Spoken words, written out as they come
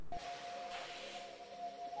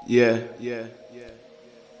Yeah,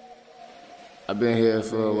 I've been here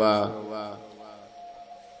for a while.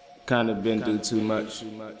 Kinda been through too much.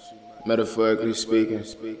 Metaphorically speaking,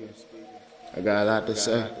 I got a lot to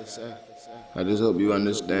say. I just hope you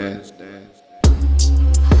understand.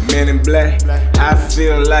 Men in black, I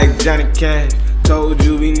feel like Johnny Cash. Told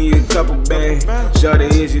you we need a couple bands. Shorty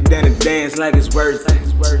hit you then to dance like it's worth it.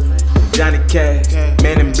 Johnny Cash,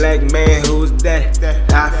 man in black, man, who's that?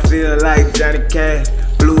 I feel like Johnny Cash.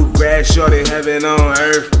 Bluegrass, shorty, heaven on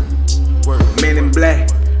earth. Men in black,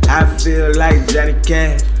 I feel like Johnny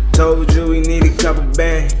Cash. Told you we need a couple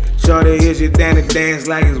bands. Shorty hit you then to dance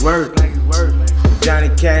like it's worth it. Johnny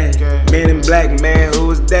Cash, men in black, man,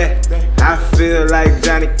 who's that? I feel like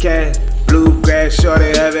Johnny Cash. Bluegrass,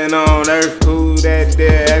 shorty, heaven on earth. Who that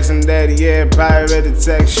there? Asking daddy, yeah, pirate the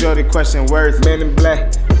text. Shorty, question worth. Men in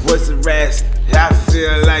black, voice of rash. I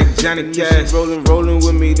feel like Johnny Cash. Rolling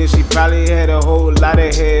with me, then she probably had a whole lot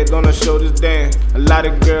of head on her shoulders, damn. A lot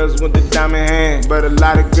of girls with the diamond hand, but a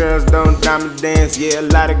lot of girls don't diamond dance. Yeah, a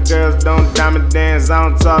lot of girls don't diamond dance. I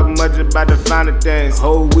don't talk much about the finer things.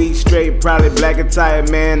 Whole week straight, probably black attire,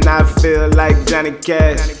 man. I feel like Johnny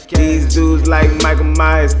Cash. These dudes like Michael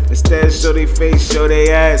Myers. Instead, show they face, show they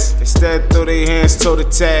ass. Instead, throw their hands, toe the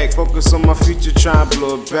tag. Focus on my future, try and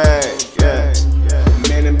blow it back. Yeah,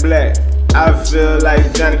 men in black. I feel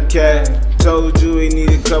like Johnny Cash. Told you we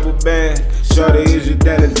need a couple bands. Shorty is you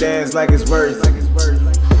down to dance like it's worth.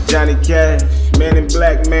 Johnny Cash, man in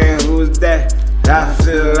black, man, who is that? I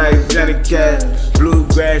feel like Johnny Cash.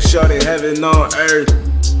 Bluegrass, shorty, heaven on earth.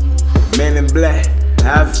 Man in black,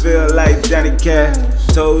 I feel like Johnny Cash.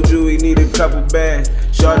 Told you we need a couple bands.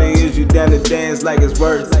 Shorty is you down to dance like it's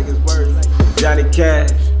worth. Johnny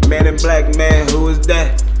Cash, man in black, man, who is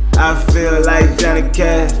that? I feel like Johnny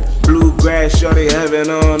Cash. Bluegrass, shorty, heaven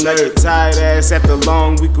on earth. Tired ass after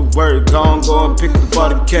long week of work. Gon' go and pick up all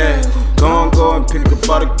the cash. Gon' go and pick up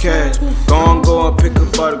all the cash. Gon' go and pick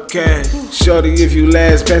up all the cash. Shorty, if you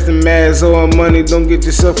last past the mask or money, don't get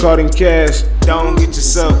yourself caught in cash. Don't get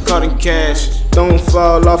yourself caught in cash. Don't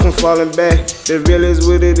fall off and falling back. The real is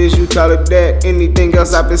what it is, you call it that. Anything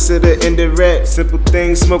else I consider indirect. Simple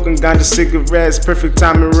things, smoking ganja cigarettes. Perfect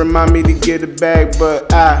timing, remind me to get it back.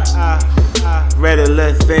 But I rather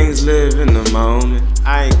let things live in the moment.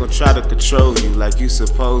 I ain't gon' try to control you like you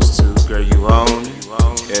supposed to. Girl, you own it.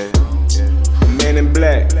 Yeah. Men in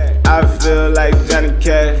black, I feel like Johnny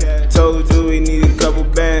Cash. Told you we need a couple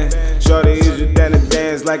bands. Shorty is you down to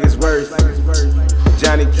dance like it's worth.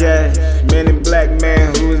 Johnny Cash, men in black,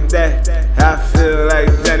 man, who is that? I feel like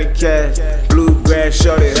Johnny Cash. Bluegrass,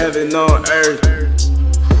 shorty, heaven on earth.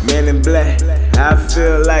 Men in black, I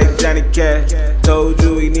feel like Johnny Cash. Told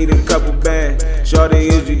you we need a couple bands. Shorty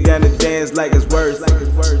is you down to dance like it's worth.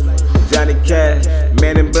 Johnny Cash,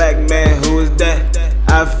 man in black, man, who is that?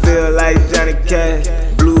 I feel like Johnny Cash.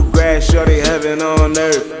 Bluegrass, shorty, heaven on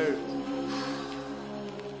earth.